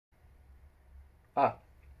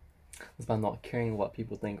it's about not caring what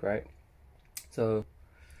people think, right? So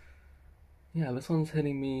yeah, this one's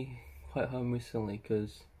hitting me quite home recently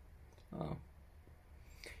because um,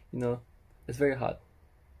 you know, it's very hard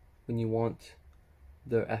when you want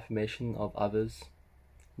the affirmation of others,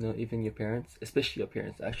 even your parents, especially your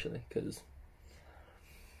parents actually, because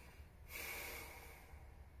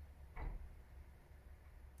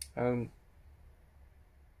I'm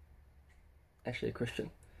actually a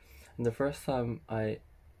Christian. And the first time I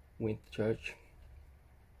went to church,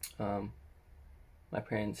 um, my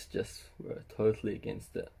parents just were totally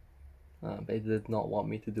against it. They did not want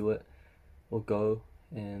me to do it or go,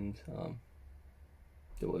 and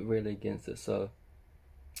they were really against it. So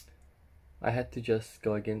I had to just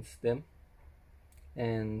go against them.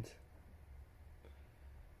 And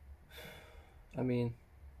I mean,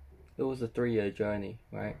 it was a 3-year journey,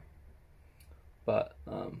 right? But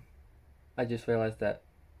I just realized that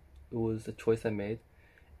it was a choice I made,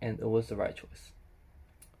 and it was the right choice.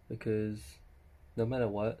 Because no matter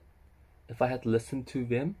what, if I had listened to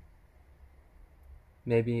them,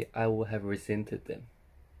 maybe I would have resented them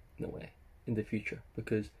in a way in the future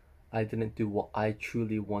because I didn't do what I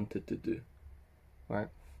truly wanted to do, right?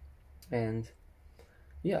 And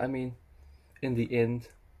yeah, I mean, in the end,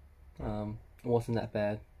 it wasn't that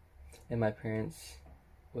bad, and my parents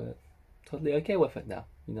were totally okay with it now.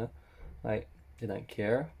 Like they don't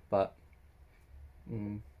care, but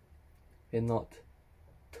they're not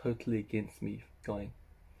totally against me going.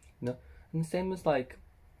 And the same as like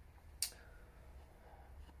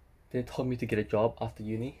they told me to get a job after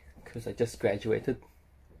uni because I just graduated.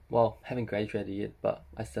 Well, haven't graduated yet, but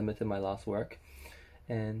I submitted my last work,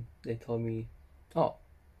 and they told me, "Oh,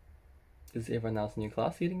 is everyone else in your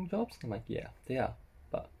class getting jobs?" I'm like, "Yeah, they are,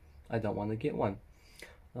 but I don't want to get one.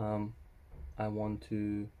 I want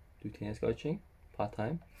to do tennis coaching part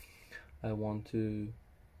time. I want to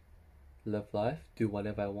live life, do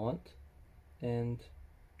whatever I want, and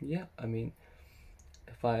yeah, I mean,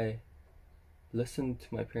 if I listen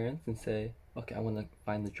to my parents and say, okay, I want to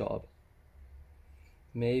find a job,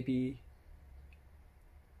 maybe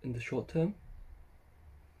in the short term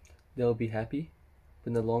they'll be happy, but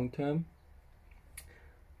in the long term,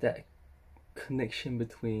 that connection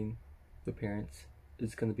between the parents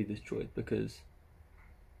is going to be destroyed because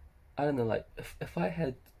I don't know, like if I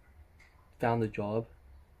had found a job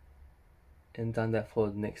and done that for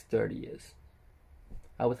the next 30 years,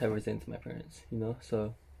 I would have resented my parents.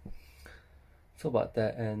 So it's all about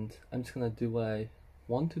that, and I'm just gonna do what I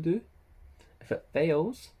want to do. If it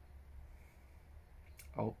fails,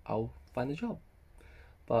 I'll find a job,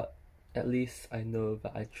 but at least I know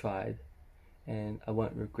that I tried, and I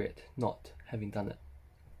won't regret not having done it.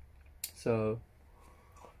 So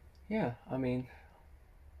yeah, I mean,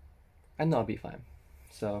 I know I'll be fine.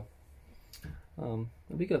 So it'll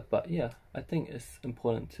be good. But yeah, I think it's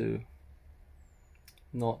important to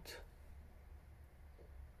not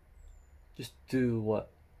just do what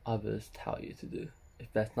others tell you to do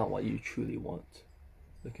if that's not what you truly want,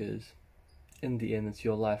 because in the end it's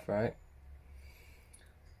your life, right?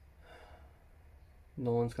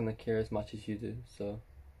 No one's gonna care as much as you do, so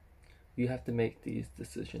you have to make these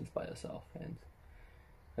decisions by yourself, and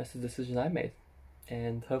that's the decision I made,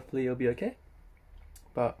 and hopefully it'll be okay.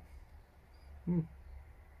 But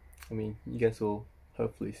I mean, you guys will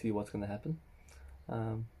hopefully see what's gonna happen.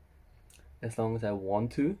 As long as I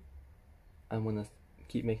want to, I'm gonna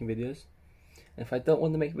keep making videos. And if I don't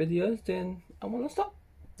want to make videos, then I'm gonna stop.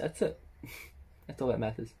 That's it. That's all that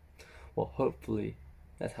matters. Well, hopefully,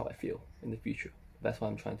 that's how I feel in the future. That's what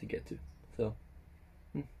I'm trying to get to. So,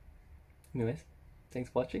 anyways, thanks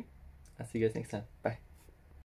for watching. I'll see you guys next time. Bye.